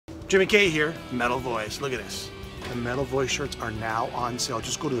Jimmy K here, Metal Voice. Look at this. The Metal Voice shirts are now on sale.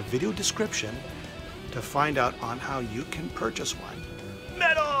 Just go to the video description to find out on how you can purchase one.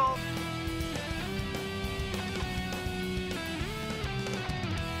 Metal!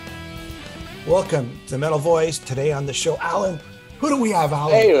 Welcome to Metal Voice. Today on the show, Alan. Who do we have,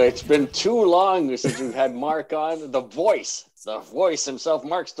 Alan? Hey, it's been too long since we've had Marc on. The voice himself,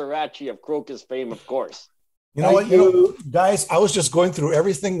 Marc Storace of Krokus fame, of course. You know what, guys, I was just going through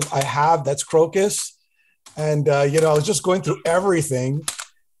everything I have that's Krokus. And, I was just going through everything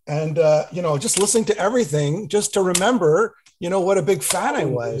and, just listening to everything just to remember, what a big fan I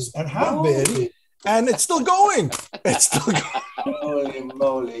was and have been. And it's still going. It's still going. Holy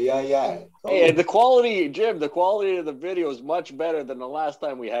moly. Yeah. Hey, the quality of the video is much better than the last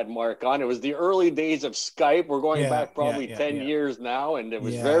time we had Marc on. It was the early days of Skype. We're going back probably 10 years now, and it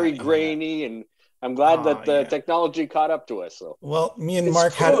was very grainy, and I'm glad that the technology caught up to us. So, well, me and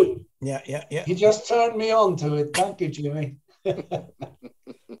Marc had He just turned me on to it. Thank you, Jimmy.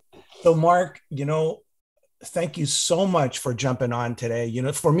 So, Marc, thank you so much for jumping on today.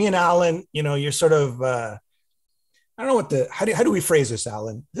 For me and Alan, you're sort of, I don't know how do we phrase this,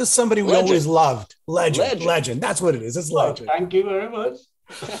 Alan? This is somebody we always loved. Legend. That's what it is. It's legend. Thank you very much.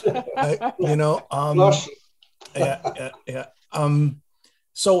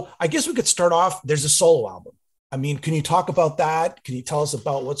 So I guess we could start off. There's a solo album. I mean, can you talk about that? Can you tell us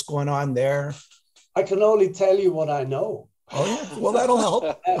about what's going on there? I can only tell you what I know. Oh, yeah. Well, that'll help.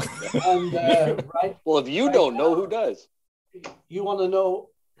 Well, if you don't know, who does? You want to know,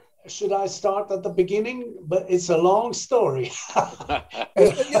 should I start at the beginning? But it's a long story.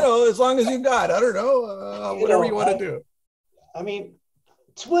 As long as you got, I don't know, whatever you want to do. I mean,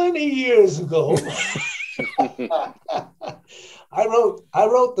 20 years ago, I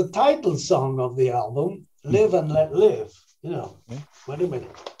wrote the title song of the album, Live and Let Live. Wait a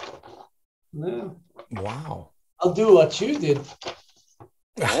minute. No. Wow. I'll do what you did.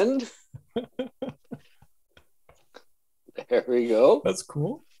 And there we go. That's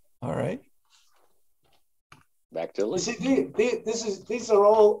cool. All right. Back to listen. These are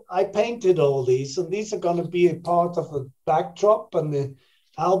all, I painted all these, and these are going to be a part of the backdrop and the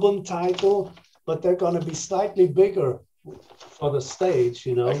album title, but they're going to be slightly bigger for the stage,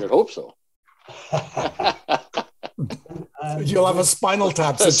 I should hope so. And you'll have a Spinal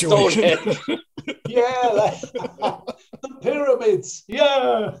Tap situation. The pyramids.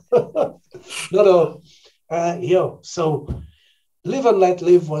 Yeah. So Live and Let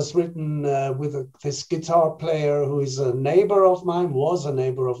Live was written with this guitar player who is was a neighbor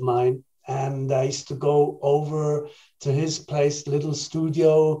of mine. And I used to go over to his place, little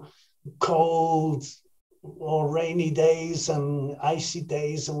studio, cold or rainy days and icy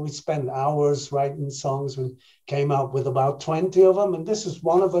days. And we'd spend hours writing songs. We came out with about 20 of them. And this is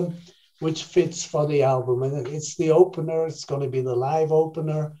one of them, which fits for the album. And it's the opener. It's going to be the live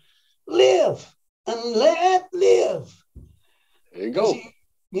opener. Live and let live. There you go.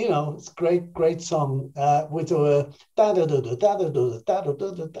 It's a great song with a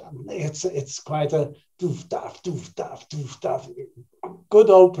it's quite a doof daff. Good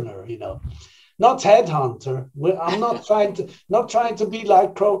opener, Not Headhunter. I'm not trying to be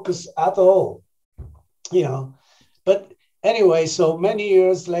like Krokus at all, But anyway, so many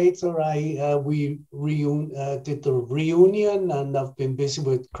years later, we did the reunion, and I've been busy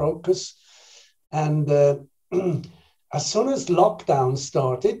with Krokus. And as soon as lockdown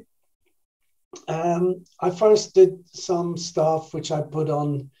started, I first did some stuff which I put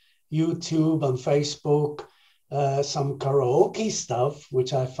on YouTube and Facebook, some karaoke stuff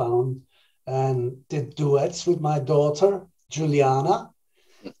which I found, and did duets with my daughter Juliana,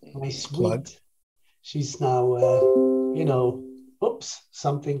 my sweet. Plug. She's now, oops,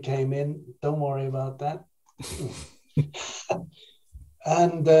 something came in. Don't worry about that.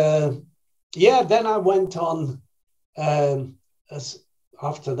 And then I went on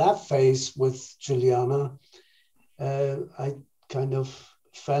after that phase with Juliana. I kind of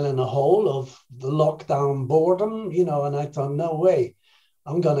fell in a hole of the lockdown boredom, and I thought, no way,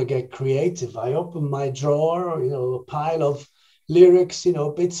 I'm going to get creative. I opened my drawer, a pile of lyrics,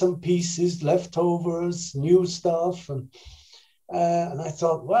 bits and pieces, leftovers, new stuff. And I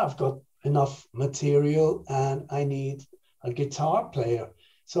thought, well, I've got enough material and I need a guitar player.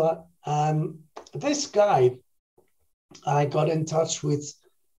 So this guy, I got in touch with,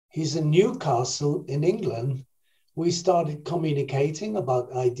 he's in Newcastle in England. We started communicating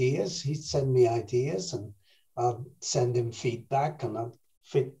about ideas. He'd send me ideas and I'd send him feedback, and I'd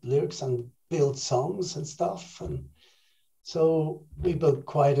fit lyrics and build songs and stuff. And so we built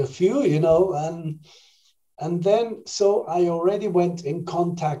quite a few, And then, so I already went in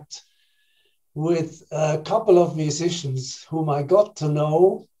contact with a couple of musicians whom I got to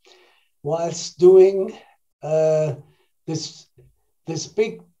know whilst doing this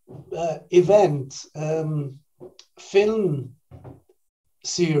big event, film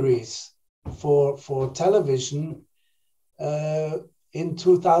series for television in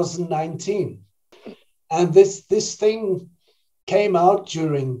 2019. And this thing came out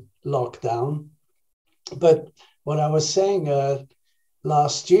during lockdown. But what I was saying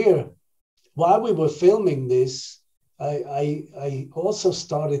last year, while we were filming this, I also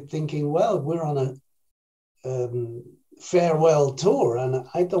started thinking, well, we're on a farewell tour and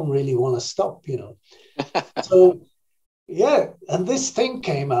I don't really want to stop, you know. So, yeah, and this thing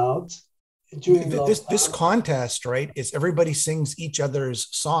came out during this contest, right? Is everybody sings each other's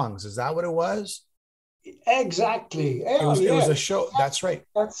songs. Is that what it was? Exactly. It was a show. That's right.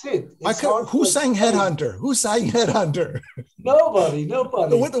 That's it. Who sang Headhunter? Who sang Headhunter? Nobody.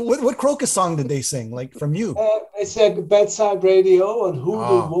 What Krokus song did they sing? Like from you? It's a Bedside Radio and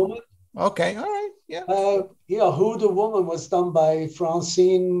Hoodoo Woman. Okay, all right, yeah. Hoodoo Woman was done by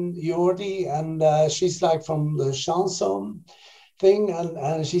Francine Yordi, and she's like from the chanson thing,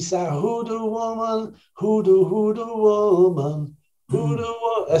 and she sang Hoodoo Woman, Hoodoo Woman.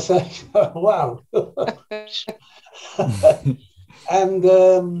 It's like, wow. And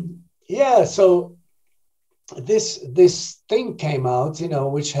so this thing came out, you know,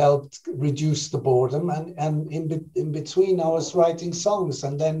 which helped reduce the boredom. And in between, I was writing songs,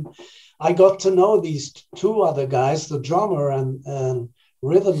 and then I got to know these two other guys, the drummer and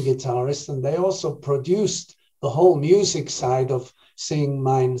rhythm guitarist, and they also produced the whole music side of Sing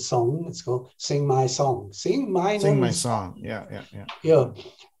Mine Song. It's called Sing My Song. Sing My Song. Yeah.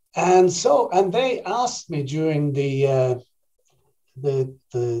 And they asked me during the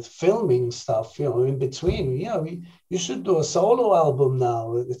filming stuff, you know, in between, you should do a solo album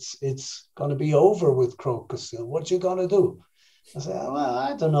now. It's going to be over with Krokus. What you going to do? I said, well,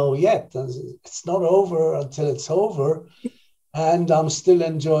 I don't know yet. It's not over until it's over. And I'm still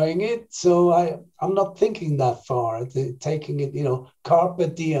enjoying it. So I'm not thinking that far, taking it, you know,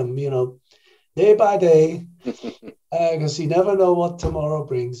 carpe diem, you know, day by day, because you never know what tomorrow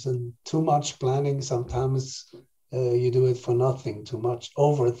brings. And too much planning, sometimes you do it for nothing. Too much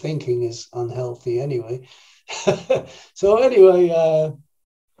overthinking is unhealthy anyway. So anyway,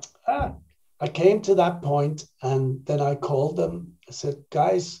 I came to that point, and then I called them. I said,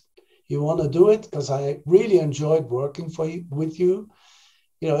 guys, you want to do it? Because I really enjoyed working with you.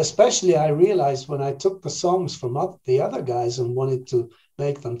 You know, especially I realized when I took the songs from the other guys and wanted to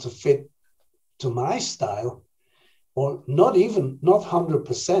make them to fit to my style, or not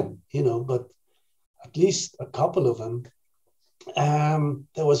 100%, you know, but at least a couple of them.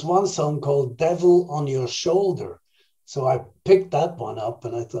 There was one song called Devil on Your Shoulder. So I picked that one up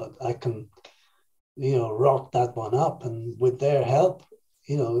and I thought I can, you know, rock that one up. And with their help,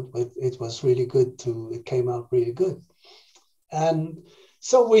 you know, it was really good it came out really good. And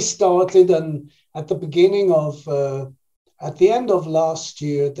so we started, and at the end of last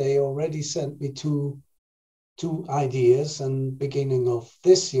year, they already sent me two ideas, and beginning of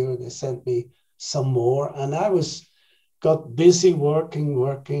this year, they sent me some more. And I got busy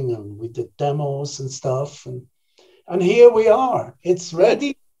working and we did demos and stuff. And here we are. It's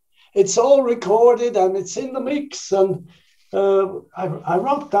ready. It's all recorded and it's in the mix. And I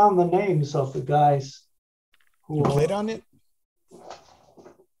wrote down the names of the guys who played on it.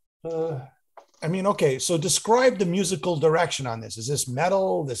 I mean, okay. So describe the musical direction on this. Is this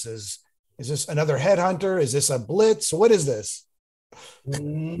metal? Is this another Headhunter? Is this a Blitz? What is this?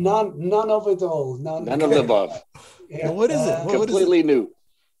 None of it all. None of the above. Yeah. What is it? Completely new.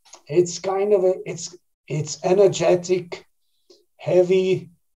 It's kind of it's energetic, heavy,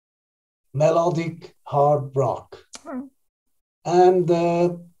 melodic, hard rock. And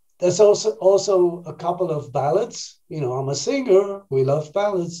there's also a couple of ballads. You know, I'm a singer. We love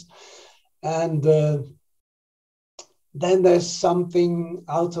ballads. And then there's something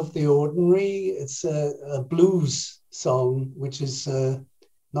out of the ordinary. It's a blues song, which is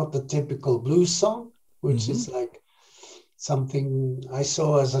not the typical blues song, which is like something I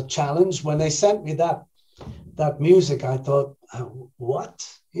saw as a challenge. When they sent me that music, I thought, what?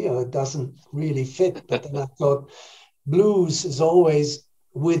 You know, it doesn't really fit. But then I thought, blues is always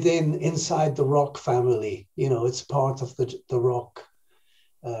inside the rock family. You know, it's part of the rock.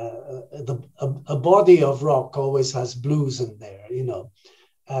 A body of rock always has blues in there, you know,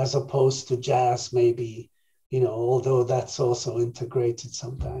 as opposed to jazz, maybe, you know, although that's also integrated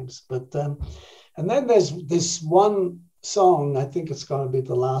sometimes. But and then there's this one song, I think it's going to be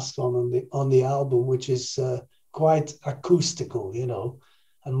the last one on the album, which is quite acoustical, you know,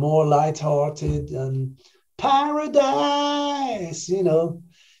 and more lighthearted and paradise, you know.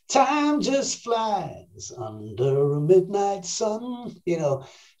 Time just flies under a midnight sun, you know.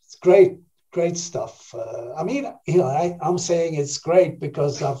 It's great stuff. I mean, you know, I'm saying it's great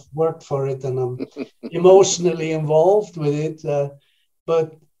because I've worked for it and I'm emotionally involved with it.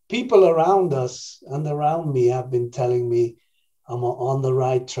 But people around us and around me have been telling me I'm on the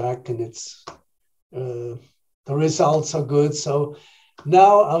right track and it's the results are good. So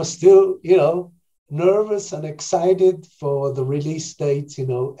now I'm still, you know, nervous and excited for the release date. You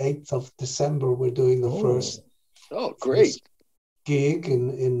know, 8th of December, we're doing the first. Oh, great. First gig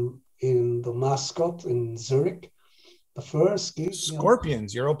in the Mascot in Zurich. The first gig.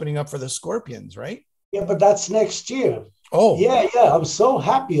 Scorpions. You're opening up for the Scorpions, right? Yeah, but that's next year. Oh. Yeah. I'm so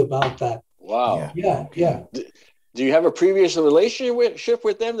happy about that. Wow. Yeah. Do you have a previous relationship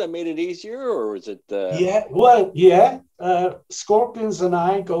with them that made it easier, or is it? Scorpions and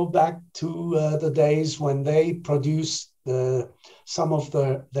I go back to the days when they produced some of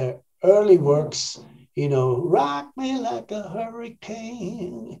their early works. You know, Rock Me Like a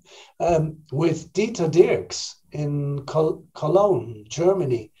Hurricane, with Dieter Dierks in Cologne,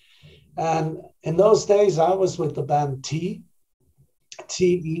 Germany. And in those days, I was with the band TEA,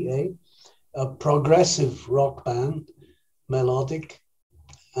 a progressive rock band, melodic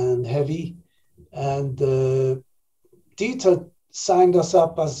and heavy. And Dieter signed us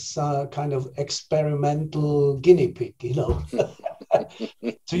up as a kind of experimental guinea pig, you know,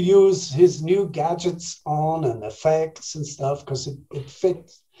 to use his new gadgets on and effects and stuff, because it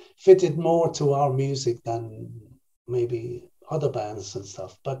fitted more to our music than maybe other bands and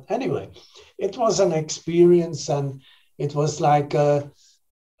stuff. But anyway, it was an experience, and it was like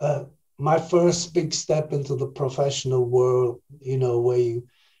my first big step into the professional world, you know, where you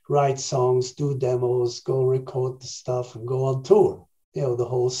write songs, do demos, go record the stuff and go on tour, you know, the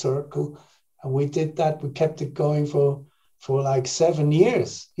whole circle. And we did that. We kept it going for like 7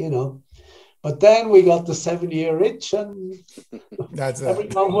 years, you know. But then we got the 7-year itch, and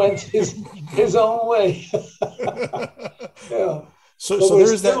everyone went his own way. Yeah. So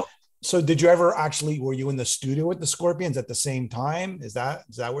there's that. So did you ever were you in the studio with the Scorpions at the same time? Is that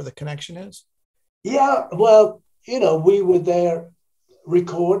where the connection is? Yeah, well, you know, we were there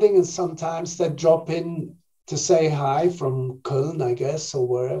recording, and sometimes they'd drop in to say hi from Köln, I guess, or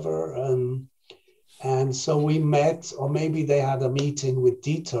wherever. And so we met, or maybe they had a meeting with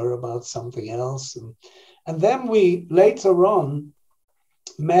Dieter about something else. And then we later on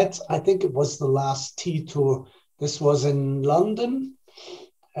met, I think it was the last T tour. This was in London.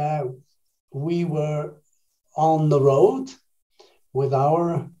 We were on the road with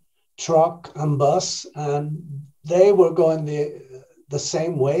our truck and bus, and they were going the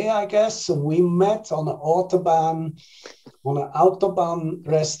same way, I guess. So we met on an Autobahn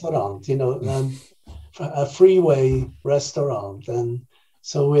restaurant, you know, a freeway restaurant. And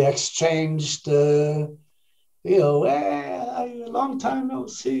so we exchanged, you know, hey, long time no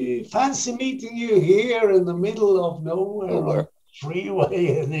see, fancy meeting you here in the middle of nowhere.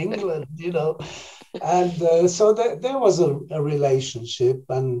 Freeway in England, you know. And so there was a relationship,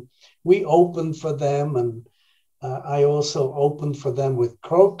 and we opened for them, and I also opened for them with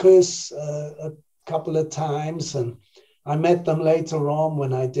Krokus a couple of times, and I met them later on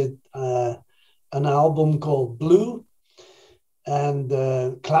when I did an album called Blue. And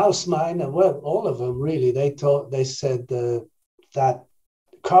Klaus Meine, well, all of them really, they said that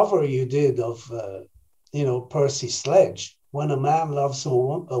cover you did of you know, Percy Sledge, When a Man Loves a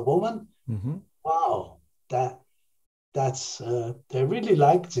Woman. Mm-hmm. Wow, that's they really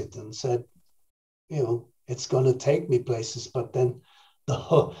liked it and said, you know, it's going to take me places. But then the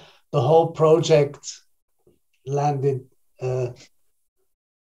whole project landed,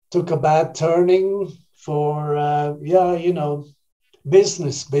 took a bad turning for you know,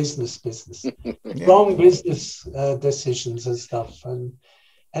 business, yeah. Wrong business decisions and stuff. And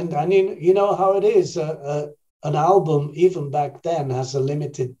I mean, you know how it is. An album, even back then, has a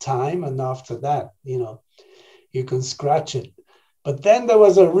limited time, and after that, you know, you can scratch it. But then there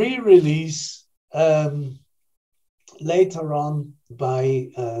was a re-release later on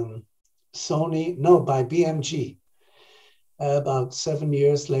by by BMG, about 7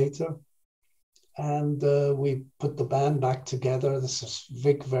 years later. And we put the band back together. This is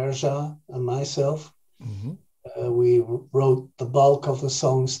Vic Verja and myself. Mm-hmm. We wrote the bulk of the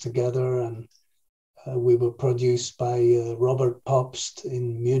songs together, and we were produced by Robert Popst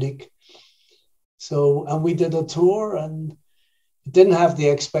in Munich. So, and we did a tour, and it didn't have the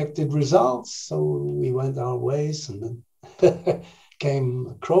expected results. So we went our ways, and then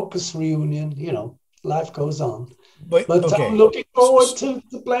came Krokus reunion. You know, life goes on. But okay. I'm looking forward to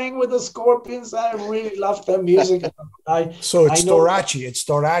playing with the Scorpions. I really love their music. So it's Storace. It's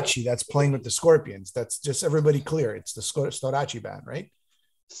Storace that's playing with the Scorpions. That's just everybody clear. It's the Storace band, right?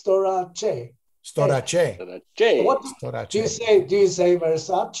 Storace. Storace. What do you say? Do you say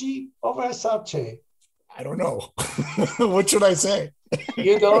Versace or Versace? I don't know. What should I say?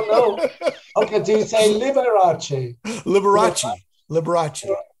 You don't know. Okay. Do you say Liberace? Liberace.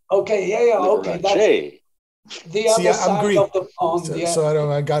 Okay. Yeah. Okay. That's the other side Greek. of the pond. So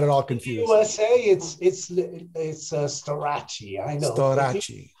I got it all confused. USA, it's Storace. I know.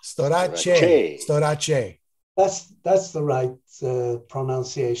 Storace. That's the right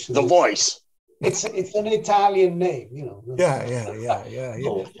pronunciation. The voice. It's an Italian name, you know. Yeah.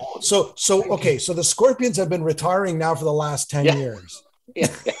 So okay. So the Scorpions have been retiring now for the last 10 years.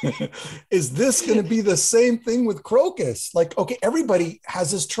 Is this going to be the same thing with Krokus? Like, okay, everybody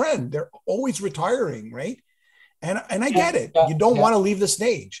has this trend. They're always retiring, right? And I get it. You don't want to leave the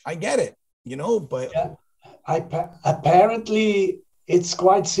stage. I get it, you know, but apparently it's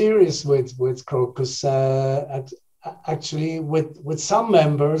quite serious with Krokus, actually with some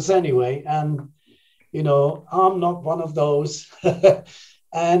members anyway. And, you know, I'm not one of those.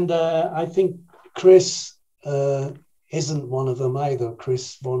 And I think Chris isn't one of them either.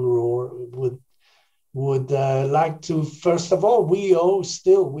 Chris Von Rohr would like to, first of all, we owe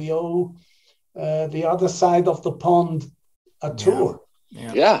the other side of the pond a tour.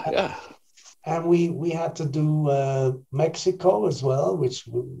 Yeah. And we had to do Mexico as well, which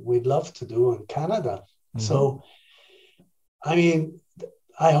we'd love to do, and Canada. Mm-hmm. So, I mean,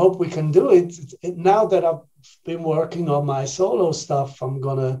 I hope we can do it. Now that I've been working on my solo stuff, I'm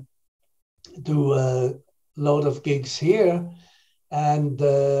going to do a load of gigs here. And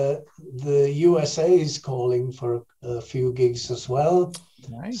the USA is calling for a few gigs as well.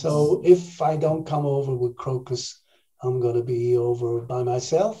 Nice. So if I don't come over with Krokus, I'm going to be over by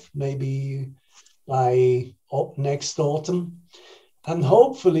myself, maybe by next autumn. And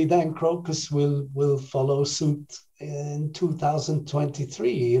hopefully then Krokus will follow suit in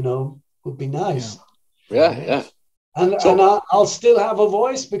 2023, you know, would be nice. Yeah. And I'll still have a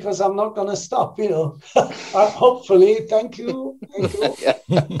voice because I'm not going to stop, you know. Hopefully. Thank you.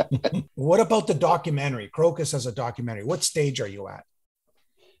 What about the documentary? Krokus has a documentary. What stage are you at?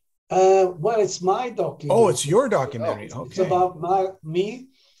 Well, it's my documentary. Oh, it's your documentary. Okay. It's about me.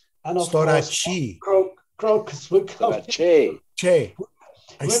 And of Storace. course, Krokus will come. Che.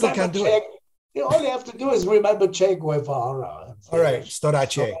 I still can't do it. All you have to do is remember Che Guevara. All right,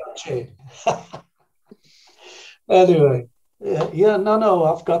 Storace. Anyway, no,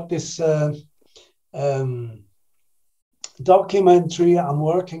 I've got this documentary I'm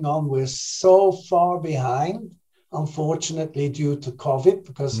working on. We're so far behind, unfortunately, due to COVID,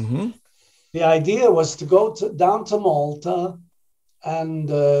 because the idea was to go down to Malta and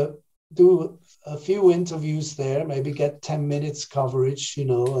do a few interviews there, maybe get 10 minutes coverage, you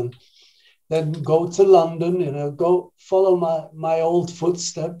know, and then go to London, you know, go follow my old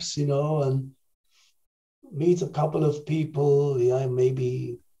footsteps, you know, and meet a couple of people,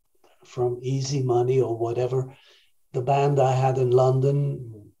 maybe from Easy Money or whatever. The band I had in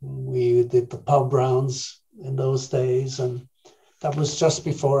London, we did the pub rounds in those days, and that was just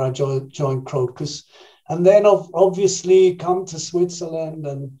before I joined Krokus. And then obviously come to Switzerland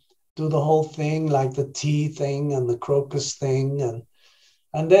and do the whole thing, like the tea thing and the Krokus thing,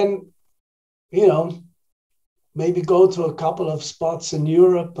 and then, you know, maybe go to a couple of spots in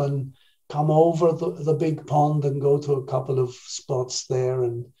Europe and come over the big pond and go to a couple of spots there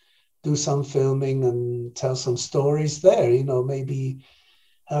and do some filming and tell some stories there, you know, maybe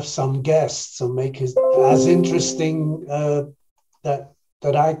have some guests and make it as interesting that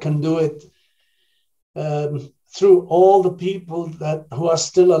I can do it through all the people who are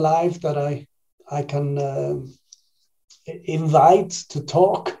still alive that I can invite to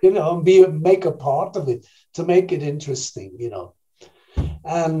talk, you know, and make a part of it, to make it interesting, you know.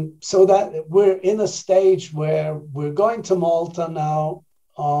 And so that we're in a stage where we're going to Malta now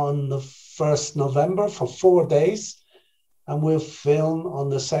on the 1st November for 4 days, and we'll film on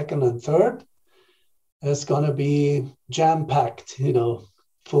the 2nd and 3rd. It's going to be jam-packed, you know,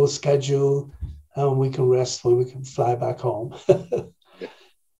 full schedule, and we can rest when we can fly back home.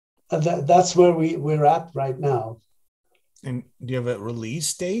 And that's where we're at right now. And do you have a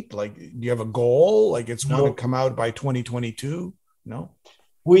release date? Like, do you have a goal? Like, it's going to come out by 2022? No?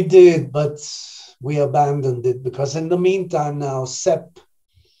 We did, but we abandoned it because in the meantime now, Sepp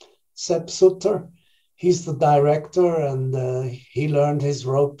Sutter, he's the director, and he learned his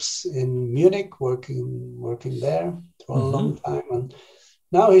ropes in Munich, working there, for a long time. And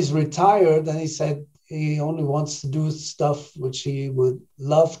now he's retired, and he said he only wants to do stuff which he would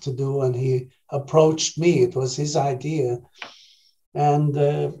love to do. And he approached me. It was his idea. And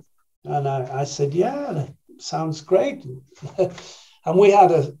I said, yeah, that sounds great. And we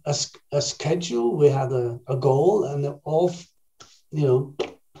had a schedule, we had a goal, and it all,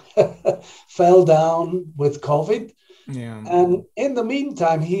 fell down with COVID. Yeah. And in the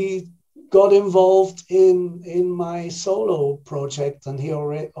meantime, he got involved in my solo project, and he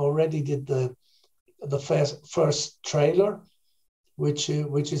already did the first trailer, which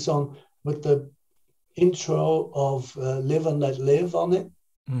is on with the intro of Live and Let Live on it.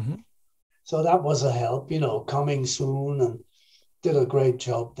 So that was a help, coming soon, and did a great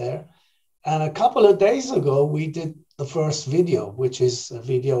job there. And a couple of days ago, we did the first video, which is a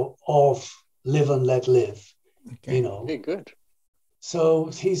video of Live and Let Live. Okay. Hey, good.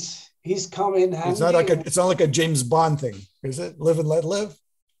 So he's come in handy. It's not like a James Bond thing, is it? Live and Let Live?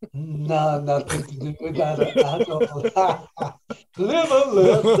 No, nothing to do with that at all. Live and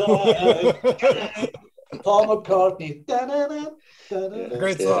let die. Paul McCartney.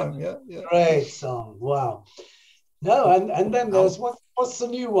 Great song. Yeah. Great song. Wow. No, and then there's what's the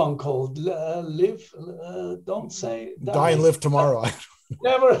new one called? Live, don't say die. Die and Live Tomorrow.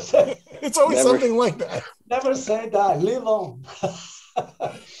 Never say. It's always something like that. Never say die. Live on.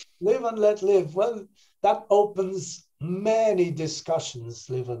 Live and let live. Well, that opens many discussions.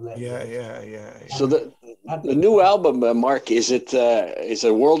 Live and let live. Yeah. So the new album, Mark, is it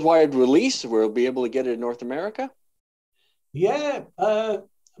a worldwide release? We'll be able to get it in North America. Yeah,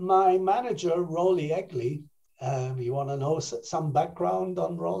 my manager Rolly Egley. You want to know some background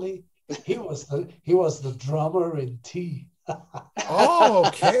on Rolly? He was the drummer in T. Oh,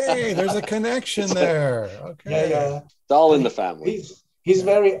 okay. There's a connection there. Okay. Yeah. It's all in the family. He's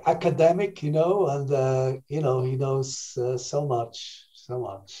very academic, and he knows so much.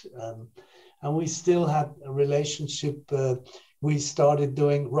 And we still had a relationship. We started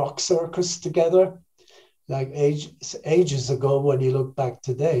doing Rock Circus together, like ages ago when you look back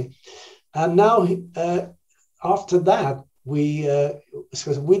today. And now, after that, we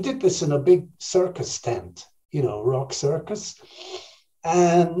did this in a big circus tent, Rock Circus.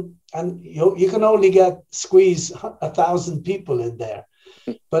 And you can only squeeze 1,000 people in there.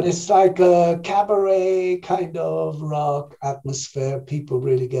 But it's like a cabaret kind of rock atmosphere. People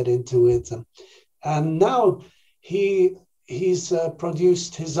really get into it. And now he's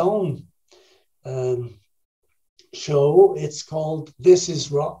produced his own show. It's called This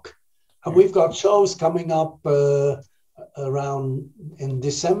Is Rock. And we've got shows coming up around in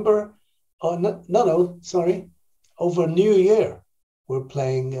December. Oh, sorry. Over New Year, we're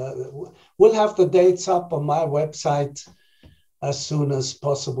playing. We'll have the dates up on my website as soon as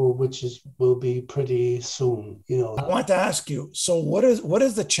possible, will be pretty soon. I want to ask you. So, what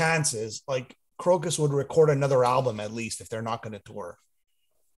is the chances like Krokus would record another album at least if they're not going to tour?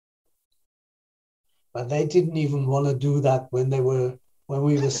 But they didn't even want to do that when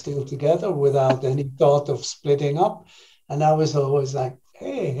we were still together, without any thought of splitting up. And I was always like,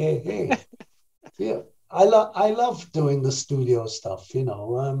 hey. Yeah, I love doing the studio stuff,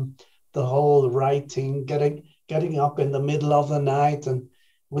 the whole writing, getting up in the middle of the night and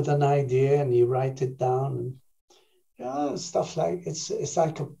with an idea, and you write it down, and stuff like it's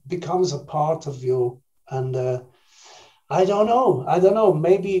like becomes a part of you. And I don't know.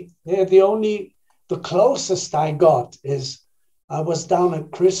 Maybe the closest I got is I was down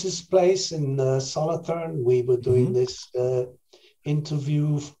at Chris's place in Solothurn. We were doing this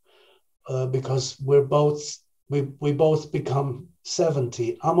interview because we both become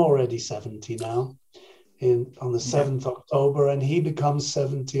 70. I'm already 70 now. On the 7th October, and he becomes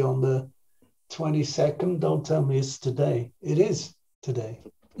 70 on the 22nd. Don't tell me it's today. It is today.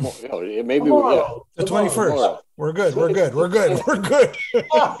 Maybe the 21st. Tomorrow. We're good. So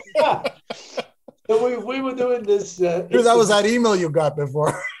we were doing this. That was that email you got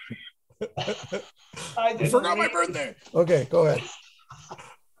before. I forgot my birthday. Okay, go ahead.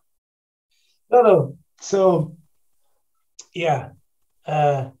 No. So, yeah.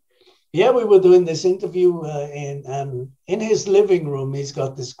 We were doing this interview in his living room. He's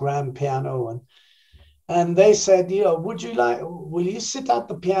got this grand piano, and they said, will you sit at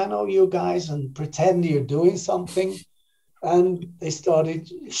the piano, you guys, and pretend you're doing something? And they started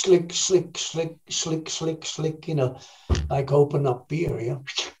slick, like open up beer,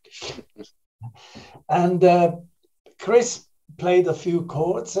 And Chris played a few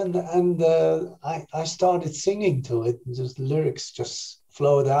chords, and I started singing to it, and just lyrics just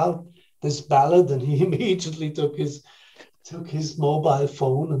flowed out, this ballad, and he immediately took his mobile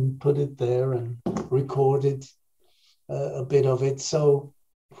phone and put it there and recorded a bit of it. So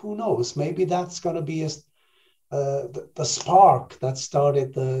who knows? Maybe that's going to be the spark that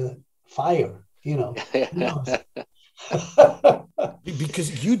started the fire. Who knows?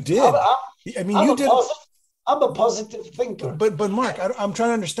 Because you did. I'm a positive thinker. But Marc, I'm trying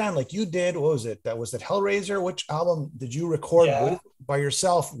to understand. Like you did, what was it? Was it Hellraiser? Which album did you record by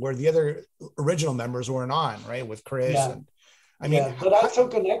yourself, where the other original members weren't on? Right, with Chris. Yeah. And but I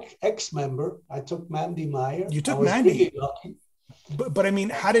took an ex-member. I took Mandy Meyer. You took Mandy. Really lucky. But I mean,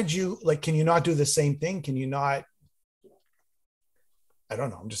 how did you Can you not do the same thing? Can you not? I don't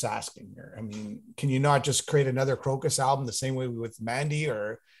know. I'm just asking here. I mean, can you not just create another Krokus album the same way with Mandy,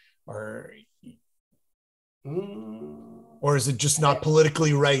 or is it just not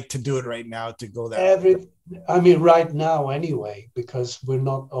politically right to do it right now, to go that way? Right now anyway, because we're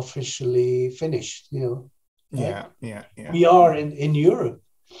not officially finished, Yeah. We are in Europe,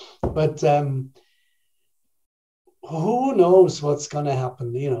 but who knows what's going to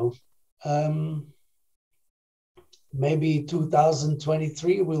happen, maybe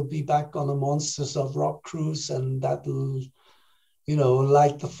 2023 we'll be back on a Monsters of Rock cruise, and that'll,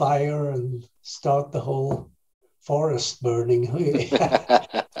 light the fire and start the whole forest burning.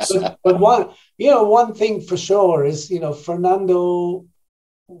 but one thing for sure is, Fernando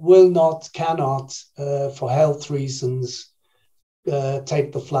cannot, for health reasons,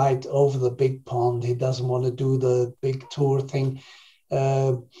 take the flight over the big pond. He doesn't want to do the big tour thing.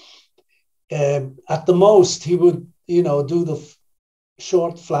 At the most, he would, do the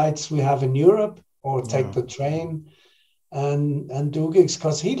short flights we have in Europe, or take the train and do gigs,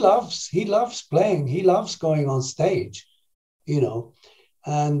 because he loves playing. He loves going on stage,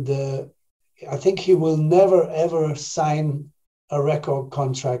 and I think he will never ever sign a record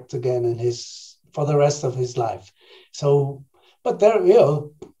contract again for the rest of his life. So, but there,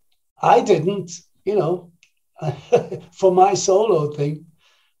 I didn't, for my solo thing,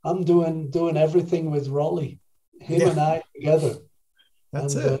 I'm doing everything with Rolly, him and I together.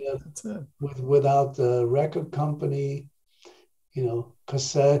 That's it. Without the record company,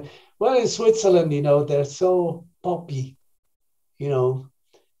 because in Switzerland, they're so poppy, and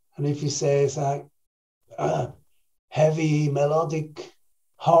if you say it's like heavy melodic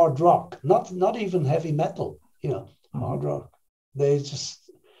hard rock, not even heavy metal, hard rock, they just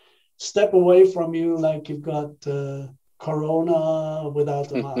step away from you like you've got Corona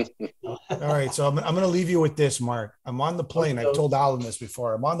without a mask. All right, so I'm going to leave you with this, Marc. I'm on the plane. I've told Alan this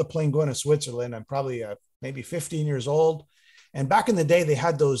before. I'm on the plane going to Switzerland. I'm probably maybe 15 years old, and back in the day they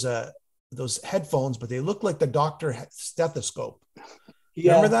had those headphones, but they looked like the doctor stethoscope.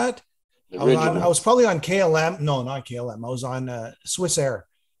 Yeah. Remember that? I was probably on KLM. No, not KLM. I was on Swiss Air,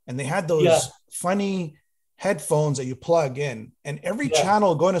 and they had those funny headphones that you plug in, and every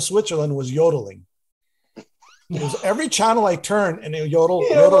channel going to Switzerland was yodeling. It was every channel I turned, and it yodel,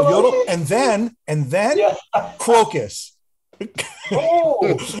 and then Krokus.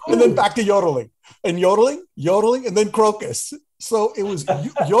 And then back to yodeling, and then Krokus. So it was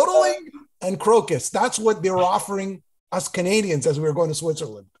yodeling and Krokus. That's what they were offering us Canadians as we were going to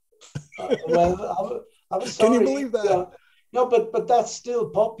Switzerland. Well, I'm sorry. Can you believe that? No, but that's still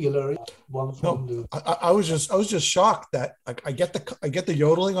popular. I was just shocked that I get the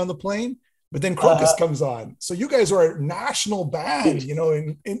yodeling on the plane, but then Krokus comes on. So you guys are a national band,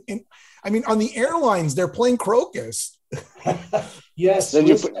 on the airlines they're playing Krokus. Yes. Then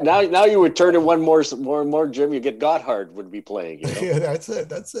now you would turn in one more, Jim. You get Gotthard would be playing. Yeah, that's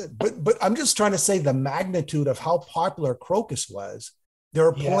it. But I'm just trying to say the magnitude of how popular Krokus was. They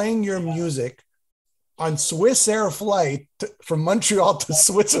were playing your music on Swiss Air flight from Montreal to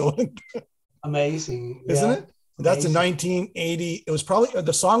Switzerland. Amazing, isn't it? That's in 1980. It was probably,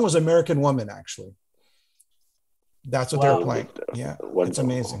 the song was American Woman, actually. That's what they were playing. Yeah, it's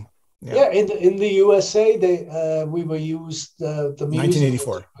amazing. Yeah, in the USA, we were used the music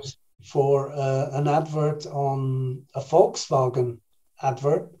 1984 for an advert on a Volkswagen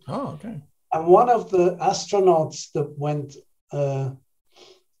advert. Oh, okay. And one of the astronauts that went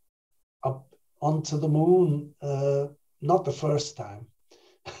up onto the moon, not the first time.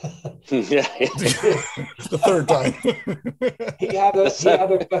 The third time. he had a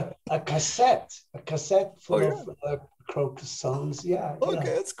cassette full of Krokus songs. Yeah.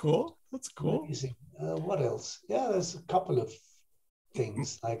 Okay, that's cool. Amazing. What else? Yeah, there's a couple of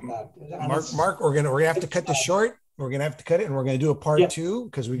things like that. Marc, we're gonna have to cut this short. We're gonna have to cut it, and we're gonna do a part 2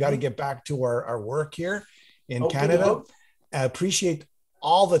 because we got to get back to our work here in Canada. I appreciate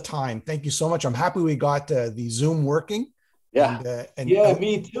all the time. Thank you so much. I'm happy we got the Zoom working. Yeah. And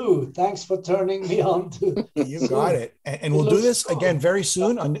me too. Thanks for turning me on to. You got it. And we'll do this again very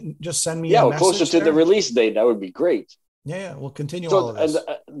soon. Just send me a message. Closer to the release date. That would be great. Yeah. We'll continue all of this.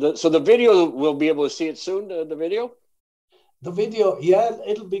 And so the video, we'll be able to see it soon, the video? The video,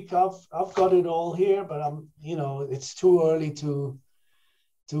 it'll be, I've got it all here, but it's too early to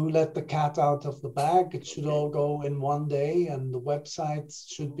let the cat out of the bag. It should all go in one day, and the website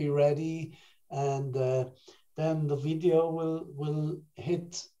should be ready. And then the video will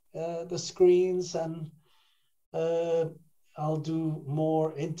hit the screens, and I'll do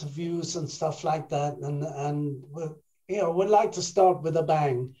more interviews and stuff like that. And we'd like to start with a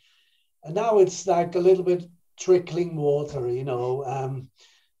bang. And now it's like a little bit trickling water,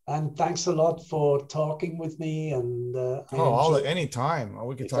 and thanks a lot for talking with me. And anytime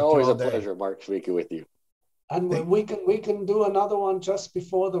we can talk. It's always a pleasure, Marc, speaking with you. And we can do another one just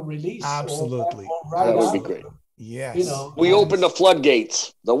before the release. Absolutely, or right that would after. be great. Yes, we open the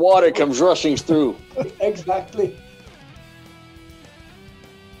floodgates. The water comes rushing through. Exactly.